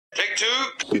Take two.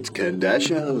 It's Ken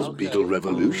Dashow's Beatle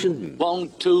Revolution.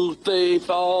 1, 2, 3,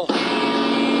 4.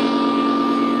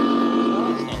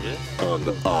 On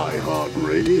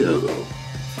iHeartRadio.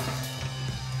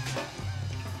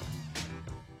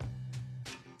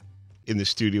 In the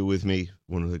studio with me,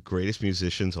 one of the greatest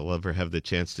musicians I'll ever have the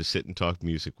chance to sit and talk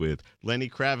music with, Lenny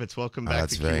Kravitz. Welcome back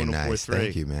That's to very Q104.3. nice.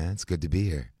 Thank you, man. It's good to be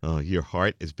here. Oh, your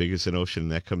heart is big as an ocean,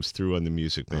 and that comes through on the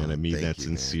music, man. I mean that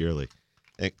sincerely.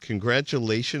 And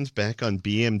congratulations back on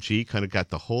BMG. Kind of got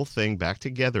the whole thing back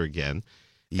together again.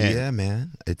 Yeah,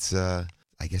 man. It's I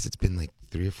guess it's been like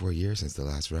 3 or 4 years since the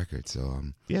last record. So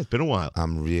yeah, it's been a while.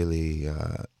 I'm really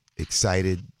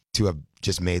excited to have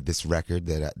just made this record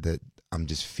that I'm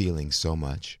just feeling so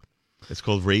much. It's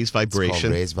called Raise Vibration. It's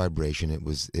called Raise Vibration. It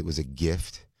was a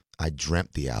gift. I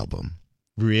dreamt the album.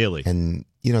 Really? And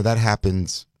you know that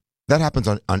happens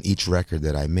on each record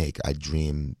that I make. I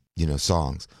dream,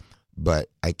 songs. But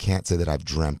I can't say that I've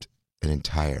dreamt an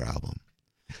entire album.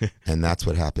 And that's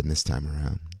what happened this time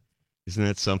around. Isn't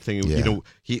that something? Yeah.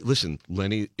 Listen,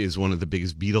 Lenny is one of the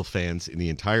biggest Beatle fans in the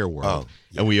entire world. Oh,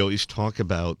 yeah. And we always talk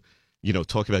about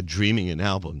dreaming an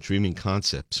album, dreaming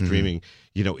concepts, dreaming,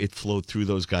 it flowed through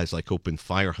those guys like open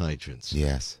fire hydrants.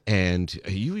 Yes. And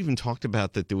you even talked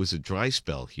about that there was a dry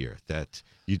spell here, that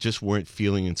you just weren't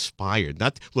feeling inspired.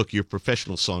 Look, you're a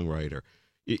professional songwriter.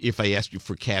 If I asked you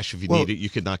for cash, if you need it, you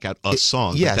could knock out a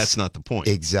song, yes, but that's not the point.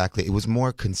 Exactly. It was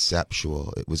more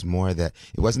conceptual. It was more that,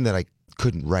 it wasn't that I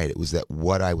couldn't write. It was that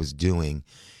what I was doing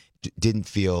didn't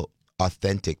feel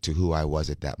authentic to who I was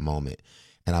at that moment.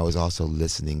 And I was also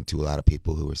listening to a lot of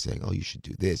people who were saying, oh, you should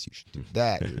do this, you should do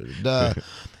that.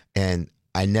 And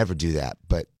I never do that.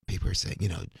 But people are saying,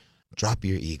 drop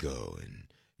your ego and,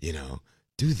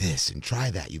 do this and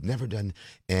try that. You've never done.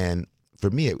 And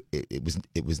for me, it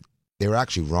was. They were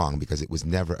actually wrong because it was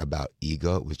never about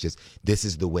ego. It was just, this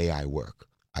is the way I work.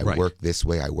 I work this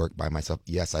way. I work by myself.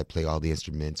 Yes, I play all the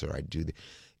instruments or I do.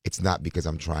 It's not because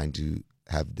I'm trying to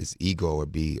have this ego or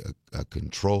be a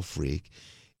control freak.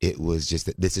 It was just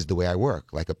that this is the way I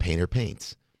work, like a painter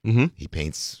paints. Mm-hmm. He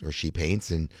paints or she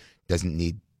paints and doesn't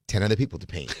need 10 other people to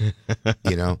paint,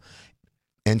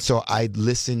 And so I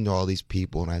listened to all these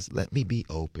people and I said, let me be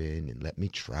open and let me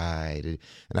try. And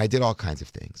I did all kinds of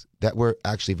things that were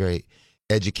actually very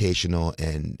educational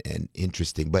and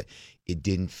interesting, but it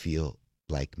didn't feel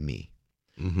like me.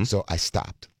 Mm-hmm. So I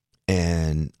stopped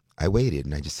and I waited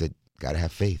and I just said, gotta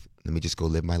have faith. Let me just go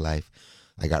live my life.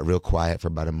 I got real quiet for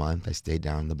about a month. I stayed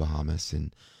down in the Bahamas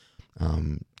and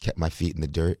kept my feet in the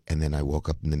dirt. And then I woke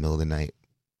up in the middle of the night,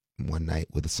 one night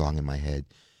with a song in my head,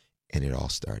 and it all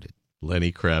started.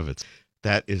 Lenny Kravitz.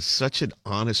 That is such an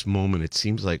honest moment. It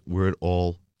seems like where it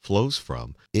all flows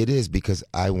from. It is, because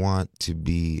I want to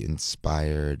be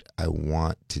inspired. I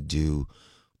want to do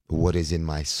what is in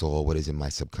my soul, what is in my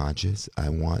subconscious. I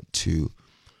want to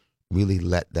really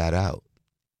let that out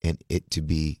and it to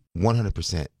be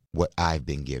 100% what I've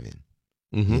been given.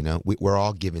 Mm-hmm. We're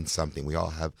all given something. We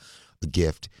all have a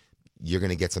gift. You're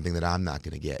going to get something that I'm not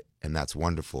going to get, and that's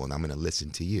wonderful, and I'm going to listen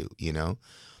to you,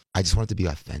 I just want it to be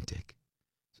authentic,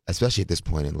 especially at this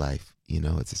point in life.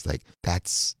 It's just like,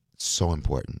 that's so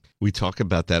important. We talk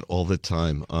about that all the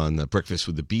time on Breakfast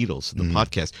with the Beatles, the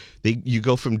podcast. You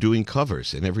go from doing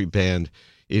covers, and every band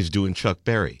is doing Chuck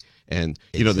Berry. And,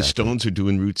 the Stones are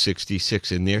doing Route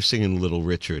 66, and they're singing Little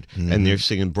Richard, and they're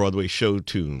singing Broadway show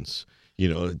tunes,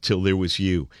 Till There Was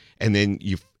You. And then,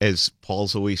 as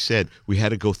Paul's always said, we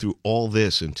had to go through all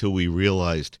this until we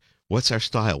realized, what's our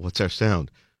style? What's our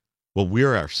sound? Well,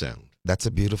 we're our sound. That's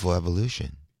a beautiful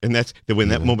evolution. And that's when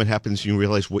that moment happens, you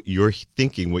realize what you're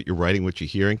thinking, what you're writing, what you're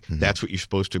hearing, that's what you're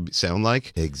supposed to sound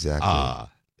like.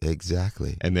 Exactly.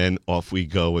 Exactly. And then off we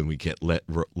go and we get Let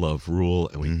Love Rule,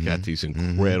 and we got these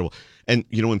incredible. And,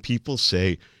 when people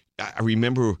say, I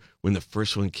remember when the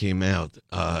first one came out,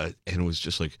 and it was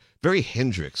just like very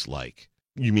Hendrix-like.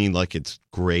 You mean like it's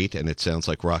great and it sounds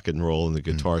like rock and roll and the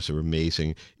guitars are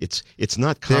amazing. It's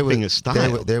not copying a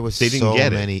style. There was they didn't so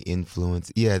get many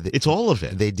influence. Yeah, it's all of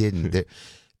it. They didn't.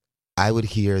 I would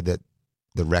hear that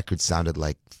the record sounded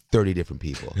like 30 different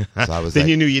people. So I was then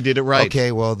you knew you did it right.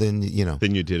 Okay, well then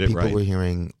then you did it right. People were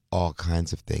hearing all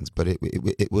kinds of things, but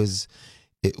it was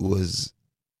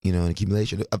an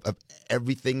accumulation of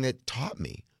everything that taught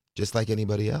me, just like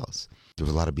anybody else. There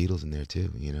was a lot of Beatles in there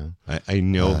too, I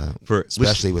know,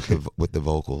 especially with the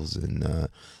vocals and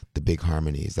the big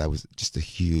harmonies. I was just a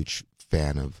huge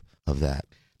fan of that.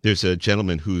 There's a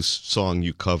gentleman whose song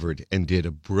you covered and did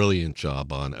a brilliant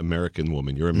job on, American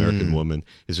Woman. Your American Woman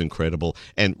is incredible.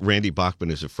 And Randy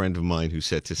Bachman is a friend of mine who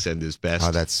said to send his best.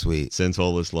 Oh, that's sweet. Sends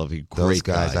all his love. Great Those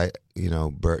guys, guy.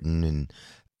 Burton and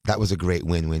that was a great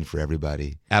win-win for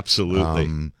everybody.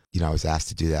 Absolutely. I was asked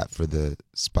to do that for the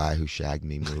Spy Who Shagged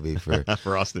Me movie for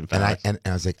For Austin Powers. and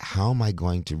I was like, how am I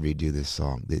going to redo this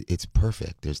song? It's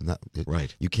perfect. There's not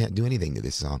Right. You can't do anything to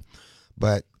this song.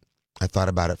 But I thought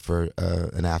about it for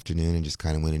an afternoon and just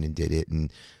kind of went in and did it,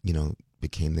 and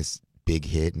became this big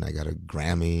hit, and I got a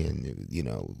Grammy,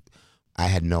 and I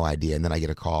had no idea. And then I get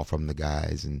a call from the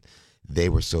guys, and they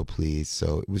were so pleased.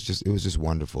 So it was just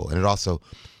wonderful, and it also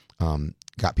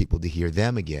got people to hear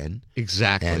them again.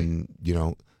 Exactly. And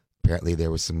apparently there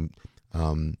was some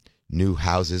new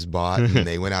houses bought, and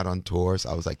they went out on tour. So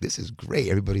I was like, this is great.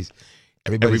 Everybody's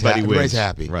wins.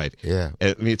 happy. Right. Yeah.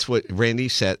 I mean, it's what Randy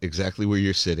sat exactly where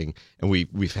you're sitting, and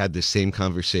we've had the same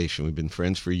conversation. We've been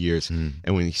friends for years.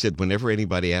 And when he said, whenever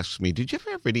anybody asks me, did you ever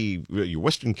have your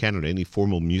Western Canada, any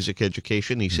formal music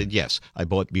education? He said, yes, I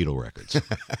bought Beatle records.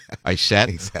 I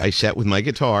sat with my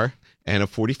guitar and a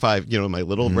 45, my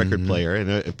little record player and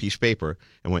a piece of paper,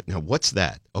 and went, now what's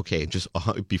that? Okay, and just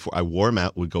before I wore him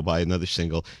out, would go buy another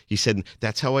single. He said,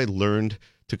 that's how I learned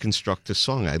to construct a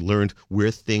song. I learned where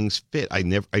things fit. I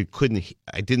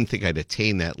didn't think I'd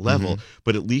attain that level,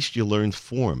 but at least you learned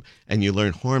form and you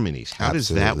learn harmonies. How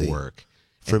Absolutely. does that work?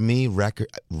 For me,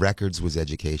 records was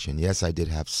education. Yes, I did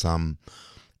have some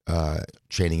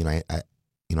training, and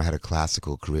I had a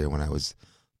classical career. When I was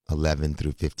 11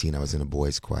 through 15, I was in a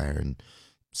boys' choir and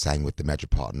sang with the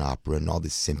Metropolitan Opera and all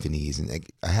these symphonies, and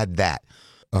I had that,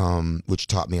 which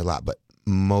taught me a lot. But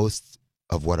most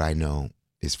of what I know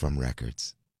is from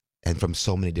records, and from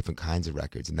so many different kinds of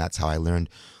records, and that's how I learned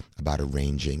about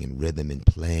arranging and rhythm and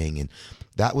playing. And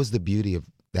that was the beauty of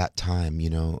that time,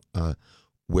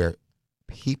 where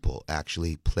people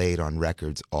actually played on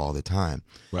records all the time.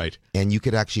 Right. And you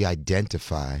could actually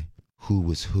identify who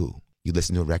was who. You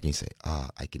listen to a record and you say,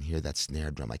 I can hear that snare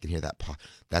drum. I can hear that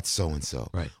that's so-and-so.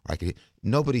 Right. Or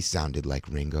nobody sounded like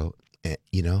Ringo,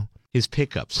 His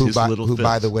pickups, who, his by, little who fills.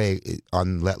 by the way,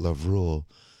 on Let Love Rule,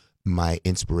 my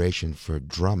inspiration for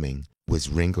drumming was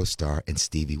Ringo Starr and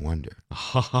Stevie Wonder.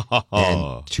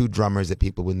 And two drummers that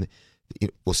people wouldn't.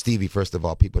 Well, Stevie, first of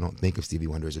all, people don't think of Stevie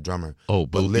Wonder as a drummer. Oh,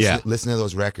 but listen to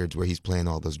those records where he's playing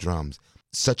all those drums.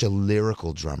 Such a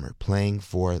lyrical drummer, playing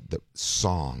for the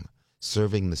song,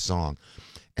 serving the song.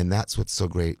 And that's what's so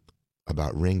great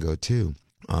about Ringo, too.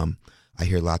 I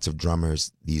hear lots of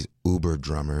drummers, these uber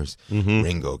drummers.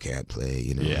 Ringo can't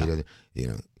play,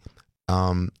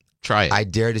 Try it. I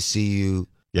Dare to See You.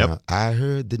 Yep. I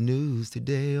heard the news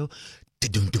today. Oh,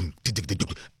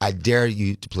 I dare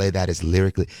you to play that as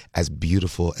lyrically, as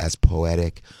beautiful, as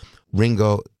poetic.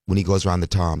 Ringo, when he goes around the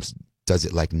toms, does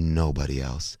it like nobody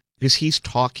else. Because he's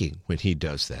talking when he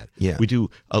does that. Yeah. We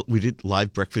did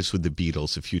live breakfast with the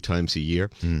Beatles a few times a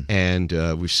year, and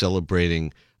we're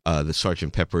celebrating the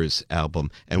Sgt. Pepper's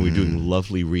album, and we're doing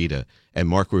Lovely Rita. And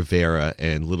Mark Rivera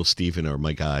and Little Steven are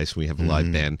my guys. We have a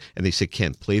live band, and they said,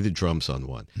 Ken, play the drums on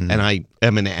one. And I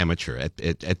am an amateur. At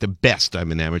the best, I'm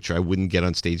an amateur. I wouldn't get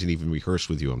on stage and even rehearse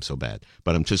with you. I'm so bad.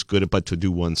 But I'm just good at to do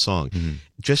one song.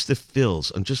 Just the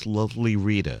fills on just Lovely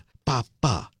Rita. Ba,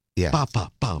 ba. Yeah. Ba,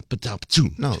 ba, ba, ba, da,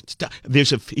 zoom. No.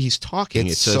 He's talking.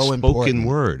 It's a so spoken important.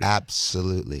 word.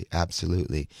 Absolutely.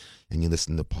 Absolutely. And you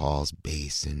listen to Paul's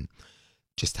bass and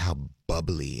just how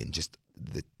bubbly, and just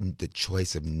the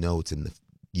choice of notes, and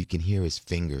you can hear his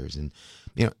fingers, and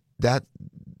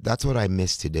that's what I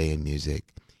miss today in music,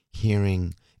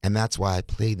 hearing. And that's why I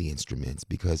play the instruments,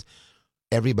 because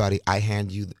I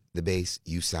hand you the bass,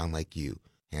 you sound like you.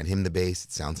 Hand him the bass,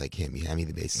 it sounds like him. You hand me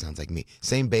the bass, it sounds like me.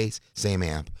 Same bass, same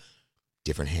amp,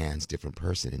 different hands, different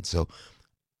person. And so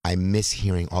I miss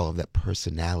hearing all of that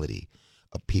personality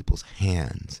of people's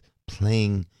hands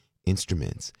playing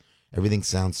instruments. Everything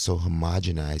sounds so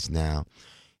homogenized now.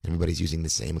 Everybody's using the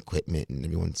same equipment, and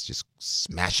everyone's just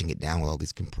smashing it down with all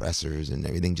these compressors, and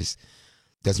everything just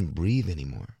doesn't breathe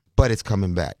anymore. But it's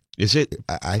coming back. Is it?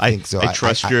 I think so. I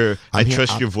trust your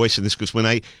voice in this, because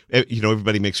when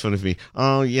everybody makes fun of me.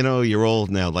 Oh, you're old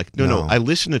now. Like, no. I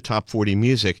listen to top 40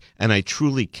 music, and I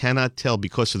truly cannot tell,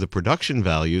 because of the production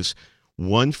values,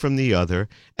 one from the other.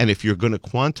 And if you're going to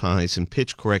quantize and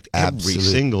pitch correct every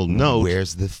single note,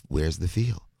 where's the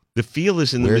feel? The feel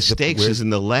is in the mistakes, is in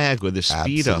the lag, or the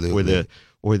speed up,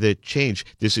 or the change.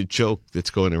 There's a joke that's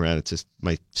going around. It's just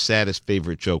my saddest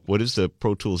favorite joke. What does the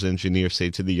Pro Tools engineer say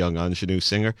to the young ingenue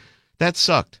singer? That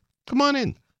sucked. Come on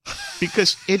in,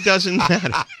 because it doesn't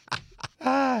matter.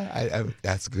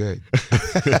 That's good.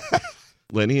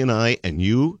 Lenny and I and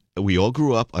you, we all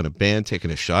grew up on a band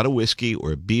taking a shot of whiskey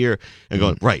or a beer and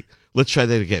going, right, let's try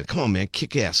that again. Come on, man,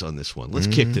 kick ass on this one. Let's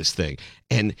kick this thing.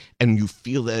 And you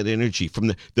feel that energy from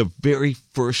the very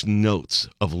first notes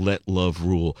of Let Love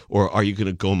Rule, or Are You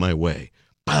Gonna Go My Way?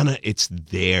 Anna, it's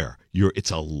there.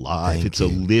 It's alive. Thank it's you. a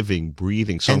living,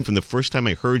 breathing song. And- from the first time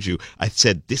I heard you, I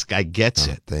said, this guy gets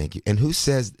it. Thank you. And who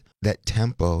says that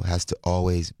tempo has to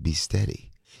always be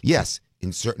steady? Yes,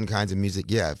 in certain kinds of music,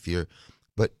 yeah.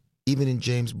 But even in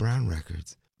James Brown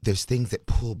records, there's things that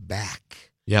pull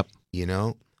back. Yep.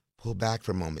 Pull back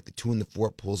for a moment. The 2 and the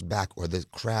 4 pulls back, or the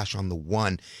crash on the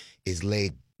 1 is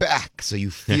laid back, so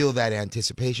you feel that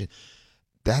anticipation.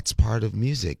 That's part of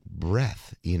music,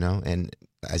 breath, And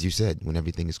as you said, when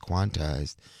everything is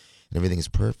quantized and everything is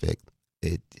perfect,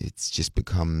 it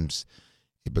becomes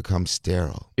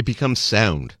sterile. It becomes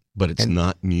sound, but it's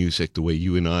not music the way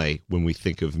you and I, when we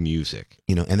think of music.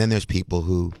 And then there's people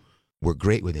who were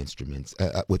great with instruments,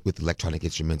 with electronic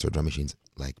instruments or drum machines,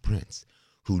 like Prince,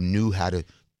 who knew how to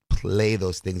play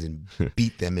those things and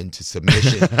beat them into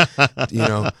submission,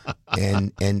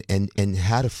 and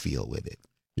how to feel with it.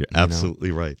 You're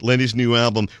absolutely right. Lenny's new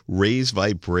album, Raise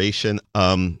Vibration.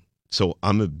 So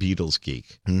I'm a Beatles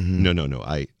geek. Mm-hmm. No.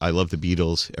 I love the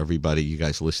Beatles. Everybody, you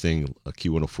guys listening,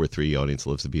 Q1043 audience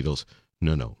loves the Beatles.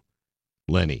 No.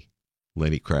 Lenny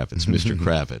Kravitz, Mr.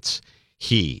 Kravitz.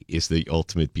 He is the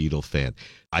ultimate Beatle fan.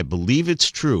 I believe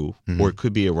it's true, or it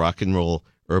could be a rock and roll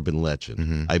urban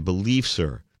legend. I believe,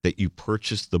 sir, that you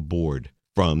purchased the board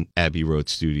from Abbey Road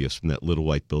Studios, from that little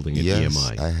white building at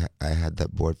EMI. Yes, I had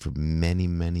that board for many,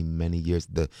 many, many years.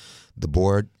 The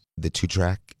board, the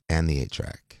 2-track, and the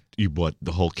 8-track. You bought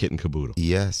the whole kit and caboodle.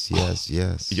 Yes.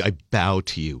 I bow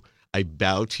to you. I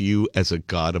bow to you as a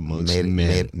god amongst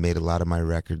men. Made a lot of my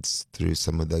records through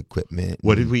some of the equipment.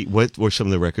 What were some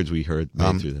of the records we heard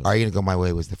made through them? Are You Gonna Go My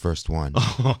Way was the first one.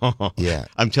 Yeah.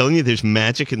 I'm telling you, there's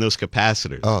magic in those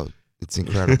capacitors. Oh, it's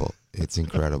incredible. It's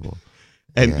incredible.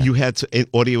 And you had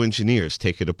audio engineers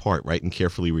take it apart, right, and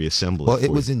carefully reassemble it.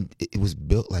 Well, it was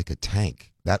built like a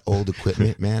tank. That old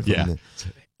equipment, man.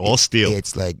 All steel.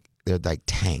 It's like they're like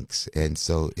tanks, and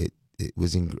so it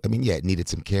was. It needed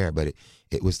some care, but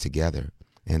it was together,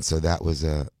 and so that was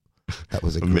a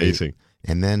amazing.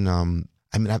 And then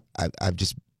I've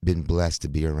just been blessed to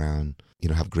be around.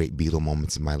 Have great Beatle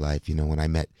moments in my life. When I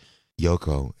met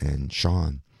Yoko and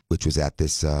Sean, which was at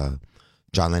this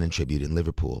John Lennon tribute in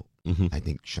Liverpool. I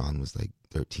think Sean was like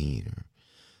 13, or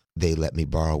they let me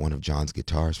borrow one of John's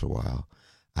guitars for a while.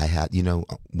 I had,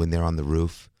 when they're on the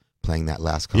roof playing that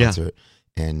last concert,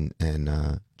 and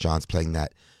John's playing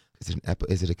that.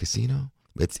 Is it a casino?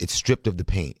 It's stripped of the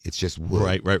paint. It's just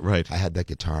wood. Right. I had that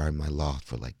guitar in my loft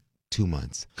for like 2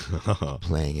 months,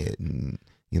 playing it, and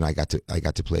I got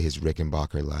to play his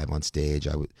Rickenbacker live on stage.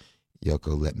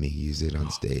 Yoko let me use it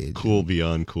on stage. Cool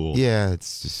beyond cool. Yeah,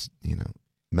 it's just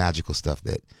magical stuff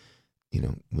that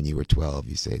when you were 12,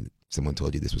 you say someone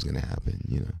told you this was going to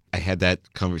happen. I had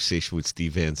that conversation with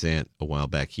Steve Van Zandt a while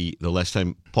back. The last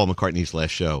time, Paul McCartney's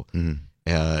last show,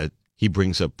 he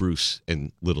brings up Bruce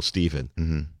and little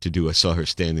Steven to do I Saw Her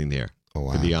Standing There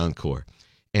for the encore.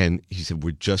 And he said,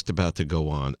 we're just about to go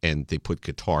on, and they put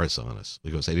guitars on us.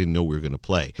 He goes, I didn't know we were going to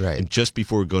play. Right. And just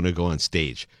before we're going to go on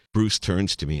stage, Bruce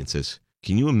turns to me and says,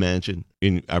 can you imagine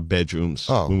in our bedrooms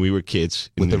when we were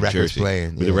kids in with New the records Jersey,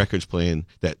 playing, with the records playing,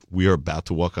 that we are about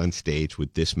to walk on stage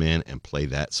with this man and play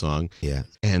that song? Yeah.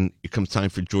 And it comes time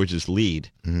for George's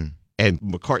lead, and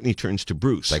McCartney turns to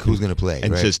Bruce. Like, who's going to play?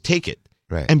 And says, take it.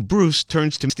 Right. And Bruce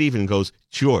turns to Stephen and goes,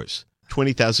 it's yours.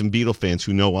 20,000 Beatle fans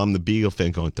who know I'm the Beatle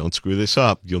fan going, don't screw this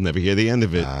up. You'll never hear the end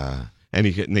of it. And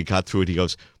they got through it. He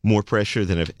goes, more pressure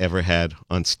than I've ever had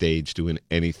on stage doing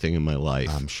anything in my life.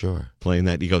 I'm sure. Playing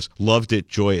that. He goes, loved it,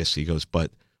 joyous. He goes,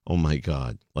 but, oh my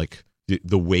God, like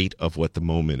the weight of what the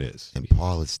moment is. And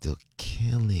Paul is still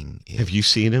killing it. Have you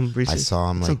seen him recently? I saw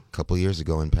him like a couple years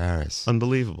ago in Paris.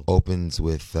 Unbelievable. Opens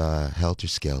with Helter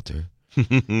Skelter.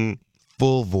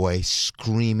 Full voice,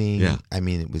 screaming. Yeah.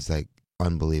 It was like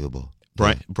unbelievable.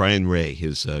 Brian Ray,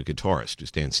 his guitarist, who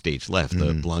stands stage left,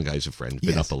 the blonde guy's a friend,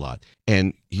 been up a lot.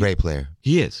 And great player.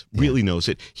 He is, really knows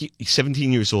it. He's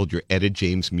 17 years old, you're Etta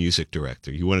James music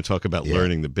director. You want to talk about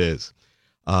learning the biz.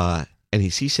 And he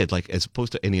said, like, as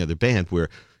opposed to any other band where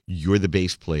you're the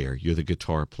bass player, you're the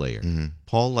guitar player,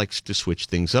 Paul likes to switch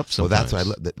things up sometimes.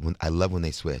 Well, that's what I love when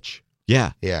they switch.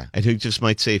 Yeah. Yeah. And he just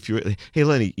might say, hey,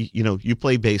 Lenny, you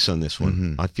play bass on this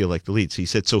one. I feel like the lead. So he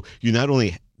said, so you not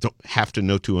only don't have to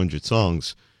know 200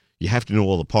 songs, you have to know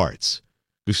all the parts.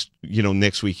 Because,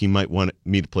 next week he might want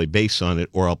me to play bass on it,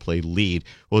 or I'll play lead.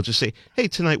 Well, just say, hey,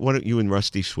 tonight, why don't you and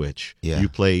Rusty switch? Yeah. You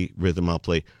play rhythm, I'll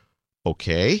play.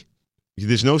 Okay.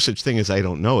 There's no such thing as I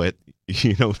don't know it.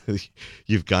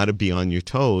 You've got to be on your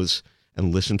toes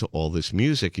and listen to all this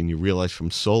music. And you realize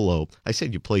from solo, I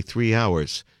said you play 3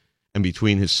 hours. And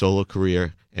between his solo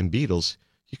career and Beatles,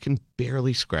 you can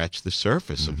barely scratch the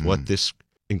surface of what this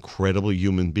incredible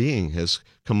human being has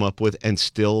come up with, and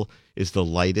still is the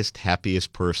lightest,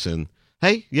 happiest person.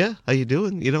 Hey, yeah, how you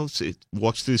doing? You know,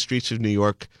 walks through the streets of New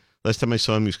York. Last time I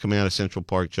saw him, he was coming out of Central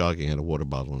Park jogging, had a water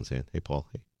bottle in his hand. Hey, Paul,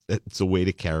 hey. It's a way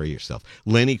to carry yourself.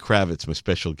 Lenny Kravitz, my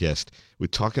special guest. We're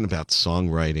talking about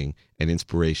songwriting and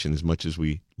inspiration as much as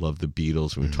we love the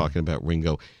Beatles. We're talking about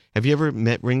Ringo. Have you ever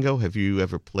met Ringo? Have you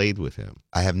ever played with him?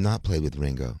 I have not played with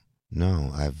Ringo.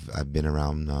 No, I've been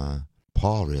around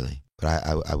Paul, really. But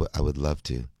I would love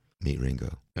to meet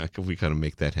Ringo. We kind of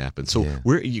make that happen. So Yeah.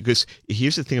 because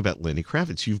here's the thing about Lenny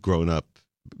Kravitz. You've grown up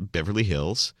Beverly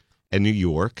Hills and New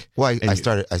York. Well, I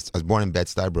was born in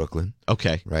Bed-Stuy, Brooklyn.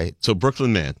 Okay. Right? So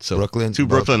Brooklyn man. So Brooklyn, two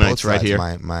both Brooklynites right sides. here.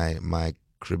 My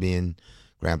Caribbean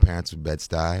grandparents were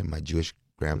Bed-Stuy. My Jewish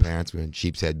grandparents were in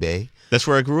Sheepshead Bay. That's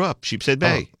where I grew up, Sheepshead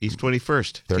Bay, East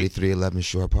 21st. 3311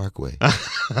 Shore Parkway.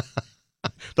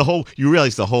 You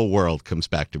realize the whole world comes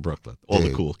back to Brooklyn. All the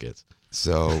Dude. cool kids.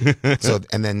 So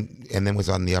and then was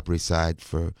on the Upper East Side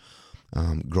for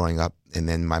growing up, and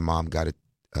then my mom got a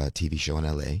TV show in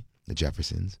L.A., The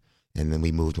Jeffersons, and then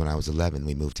we moved when I was 11.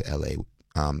 We moved to L.A. We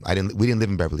didn't live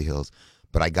in Beverly Hills,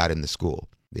 but I got into school.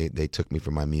 They took me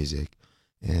for my music,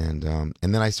 and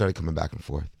then I started coming back and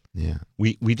forth. Yeah,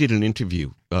 we did an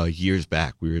interview years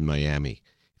back. We were in Miami,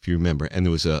 if you remember, and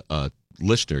there was a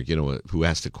listener, who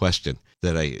asked a question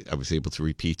that I was able to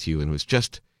repeat to you, and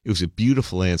it was a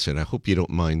beautiful answer, and I hope you don't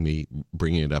mind me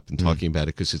bringing it up and talking about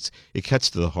it, because it cuts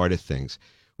to the heart of things.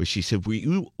 Where she said,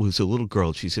 was a little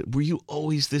girl, she said, were you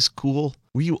always this cool?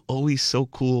 Were you always so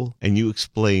cool? And you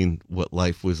explained what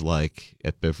life was like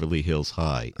at Beverly Hills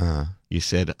High. You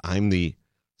said, I'm the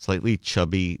slightly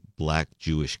chubby black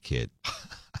Jewish kid.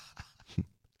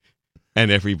 And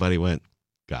everybody went,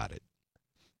 got it.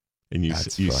 And you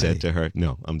said to her,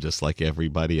 no, I'm just like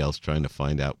everybody else trying to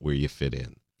find out where you fit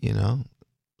in.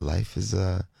 Life is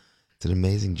it's an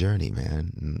amazing journey,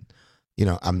 man. And,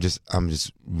 I'm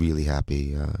just really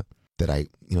happy that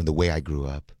the way I grew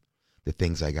up, the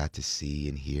things I got to see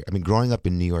and hear. I mean, growing up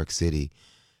in New York City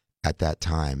at that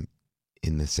time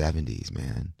in the 70s,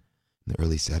 man, in the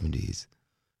early 70s,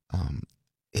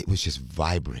 it was just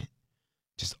vibrant.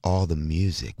 Just all the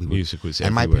music. Music was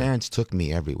everywhere. And my parents took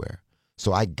me everywhere.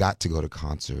 So I got to go to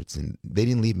concerts, and they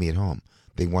didn't leave me at home.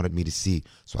 They wanted me to see.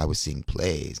 So I was seeing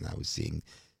plays, and I was seeing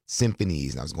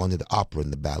symphonies, and I was going to the opera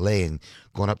and the ballet, and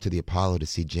going up to the Apollo to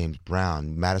see James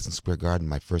Brown, Madison Square Garden,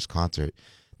 my first concert,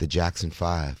 the Jackson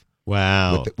 5.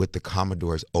 Wow. With the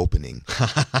Commodores opening,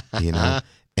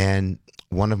 And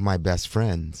one of my best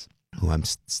friends, who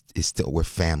we're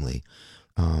family,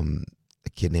 a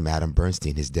kid named Adam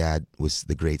Bernstein. His dad was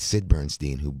the great Sid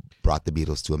Bernstein, who brought the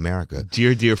Beatles to America.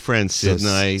 Dear friend, Sid and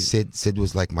I. Sid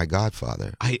was like my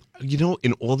godfather.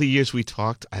 In all the years we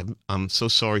talked, I'm so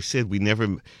sorry, Sid.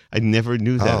 I never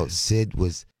knew that. Oh, Sid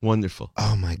was wonderful.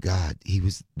 Oh my God, he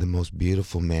was the most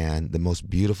beautiful man, the most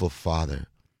beautiful father.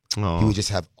 Oh. He would just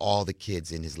have all the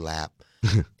kids in his lap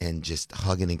and just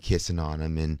hugging and kissing on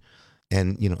them, and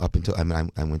up until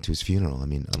I went to his funeral.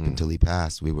 Up until he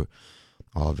passed, we were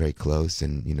all very close,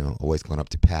 and always going up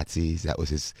to Patsy's. That was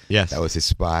his. Yes. That was his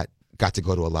spot. Got to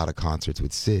go to a lot of concerts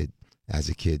with Sid as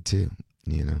a kid too.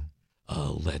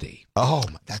 Lenny. Oh,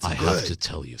 that's I good. have to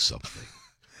tell you something.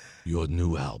 Your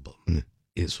new album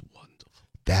is wonderful.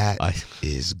 That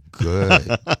is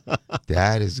good.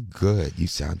 That is good. You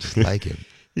sound just like him.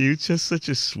 You're just such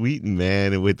a sweet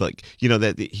man, and with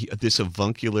this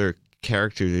avuncular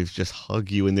character that just hug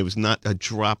you, and there was not a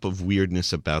drop of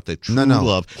weirdness about that. True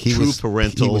love,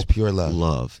 parental. He was pure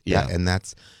love. Yeah, and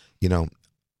that's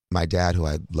my dad, who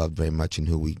I loved very much, and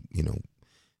who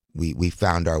we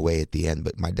found our way at the end.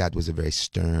 But my dad was a very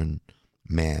stern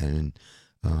man,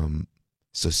 and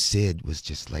so Sid was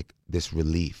just like this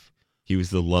relief. He was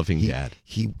the loving dad.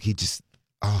 He just,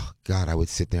 oh God, I would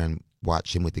sit there and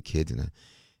watch him with the kids,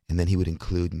 and then he would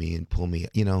include me and pull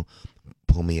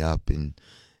me up, and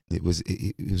it was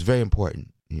very important,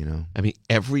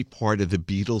 every part of the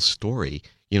Beatles story,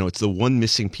 it's the one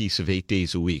missing piece of 8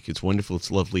 days a week. It's wonderful.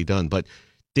 It's lovely done. But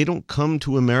they don't come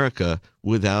to America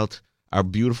without our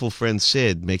beautiful friend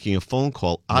Sid making a phone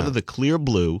call out of the clear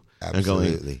blue.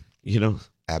 Absolutely. And going,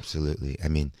 Absolutely.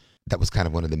 That was kind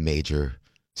of one of the major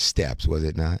steps, was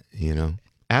it not?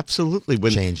 Absolutely.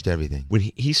 Changed everything. When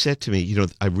he said to me,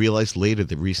 I realized later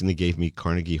the reason they gave me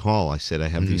Carnegie Hall, I said, I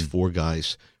have these four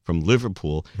guys from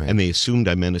Liverpool, right. And they assumed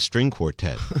I meant a string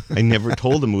quartet. I never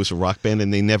told them it was a rock band,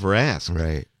 and they never asked.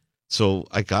 Right. So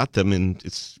I got them, and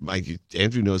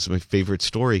Andrew knows my favorite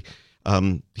story.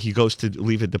 He goes to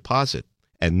leave a deposit,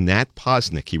 and Nat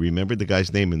Posnick, he remembered the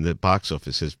guy's name in the box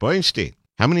office, says, Bernstein,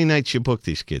 how many nights you booked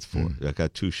these kids for? I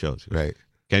got 2 shows. Right.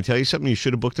 Can I tell you something? You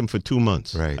should have booked him for 2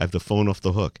 months. Right. I have the phone off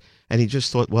the hook. And he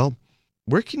just thought, well,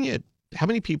 how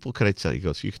many people could I tell? He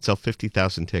goes, you could sell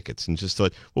 50,000 tickets. And just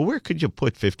thought, well, where could you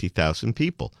put 50,000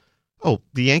 people? Oh,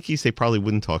 the Yankees, they probably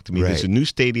wouldn't talk to me. Right. There's a new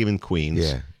stadium in Queens.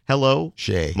 Yeah. Hello.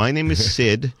 Shay. My name is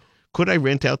Sid. Could I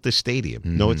rent out the stadium?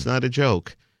 No, it's not a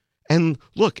joke. And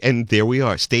look, and there we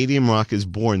are. Stadium Rock is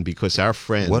born because our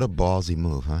friend. What a ballsy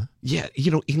move, huh? Yeah,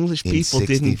 English In people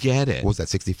didn't get it. What was that,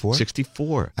 64?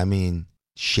 64. I mean,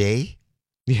 Shay?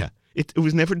 Yeah, it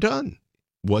was never done.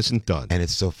 Wasn't done. And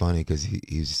it's so funny because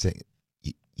he was saying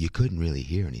you couldn't really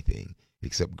hear anything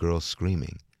except girls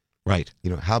screaming. Right.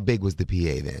 How big was the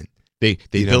PA then? They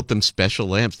built them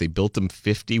special amps. They built them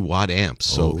 50-watt amps.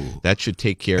 So that should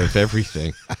take care of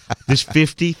everything. There's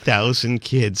 50,000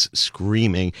 kids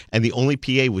screaming. And the only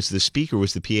PA was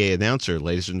the PA announcer,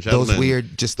 ladies and gentlemen.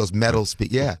 Those metal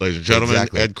yeah. Ladies and gentlemen,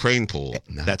 exactly. Ed Kranepool.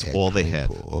 That's Ed all they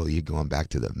Kranepool. had. Oh, you're going back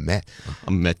to the Met.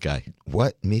 I'm a Met guy.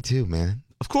 What? Me too, man.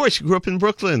 Of course, you grew up in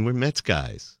Brooklyn. We're Mets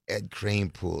guys. Ed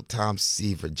Kranepool, Tom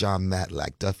Seaver, John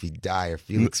Matlack, Duffy Dyer,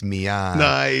 Felix Mian.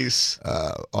 Nice.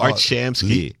 Art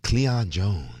Shamsky. Cleon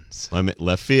Jones. I'm at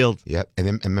left field. Yep. And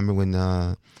then I remember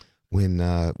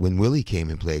when Willie came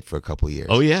and played for a couple years.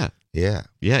 Oh, yeah. Yeah.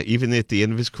 Yeah, even at the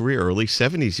end of his career, early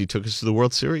 70s, he took us to the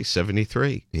World Series,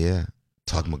 73. Yeah.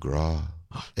 Tug McGraw.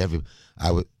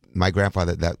 My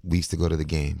grandfather, that we used to go to the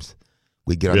games.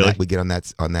 We get on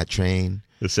that train.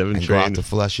 The 7 and train. go out to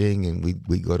Flushing, and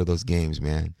we go to those games,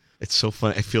 man. It's so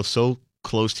fun. I feel so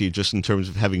close to you just in terms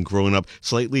of having grown up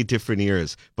slightly different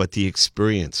eras, but the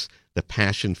experience, the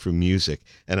passion for music.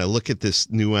 And I look at this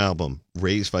new album,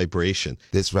 Raise Vibration.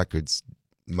 This record's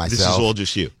myself. This is all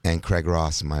just you. And Craig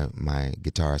Ross, my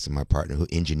guitarist and my partner, who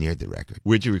engineered the record.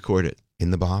 Where'd you record it? In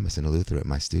the Bahamas, in Eleuthera, at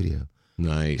my studio.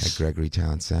 Nice. At Gregory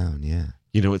Town Sound, yeah.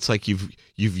 It's like you've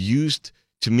used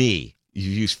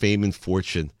fame and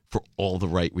fortune for all the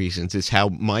right reasons. It's how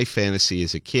my fantasy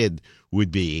as a kid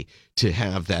would be to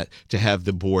have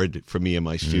the board for me in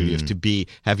my studios,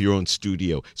 have your own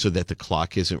studio so that the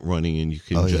clock isn't running and you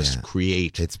can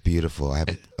create. It's beautiful. I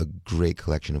have a great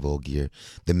collection of old gear.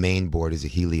 The main board is a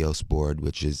Helios board,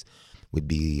 which would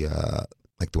be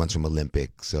like the ones from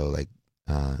Olympic. So like,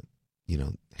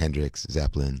 Hendrix,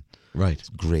 Zeppelin. Right. It's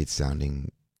great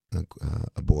sounding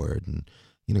a board, and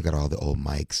got all the old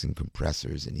mics and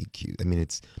compressors and EQ. I mean,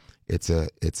 it's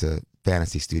a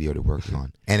fantasy studio to work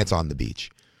on, and it's on the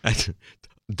beach.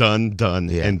 Done,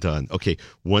 and done. Okay,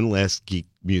 one last geek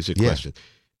music question.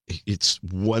 It's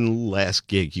one last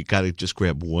gig. You got to just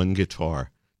grab one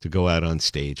guitar to go out on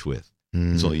stage with.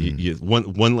 So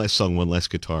one last song, one last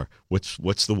guitar.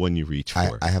 What's the one you reach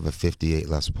for? I have a 58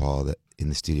 Les Paul that in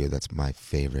the studio. That's my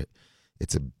favorite.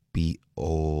 It's a beat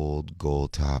old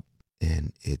gold top,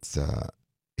 and it's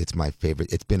my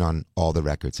favorite. It's been on all the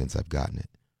records since I've gotten it.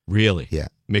 Really? Yeah.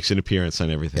 Makes an appearance on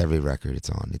everything. Every record it's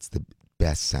on. It's the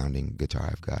best sounding guitar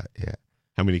I've got. Yeah.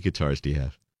 How many guitars do you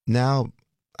have? Now,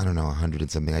 I don't know, 100 and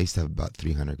something. I used to have about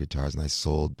 300 guitars, and I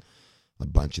sold a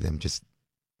bunch of them. Just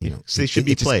so they should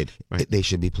be played. Right? They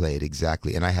should be played,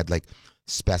 exactly. And I had like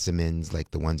specimens,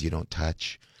 like the ones you don't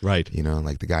touch. Right.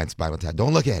 Like the guy in Spinal Tap.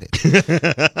 Don't look at it.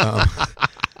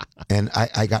 And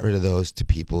I got rid of those to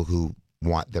people who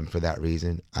want them for that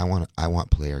reason. I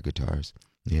want player guitars.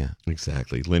 Yeah.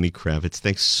 Exactly. Lenny Kravitz,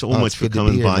 thanks so much for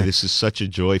coming by. Man. This is such a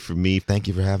joy for me. Thank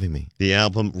you for having me. The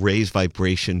album, Raise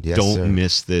Vibration. Yes, Don't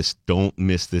miss this. Don't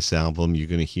miss this album. You're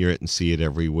going to hear it and see it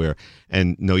everywhere.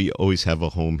 And know you always have a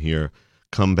home here.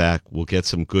 Come back. We'll get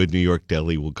some good New York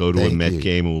deli. We'll go to a Met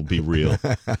game and we'll be real.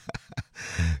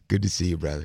 Good to see you, brother.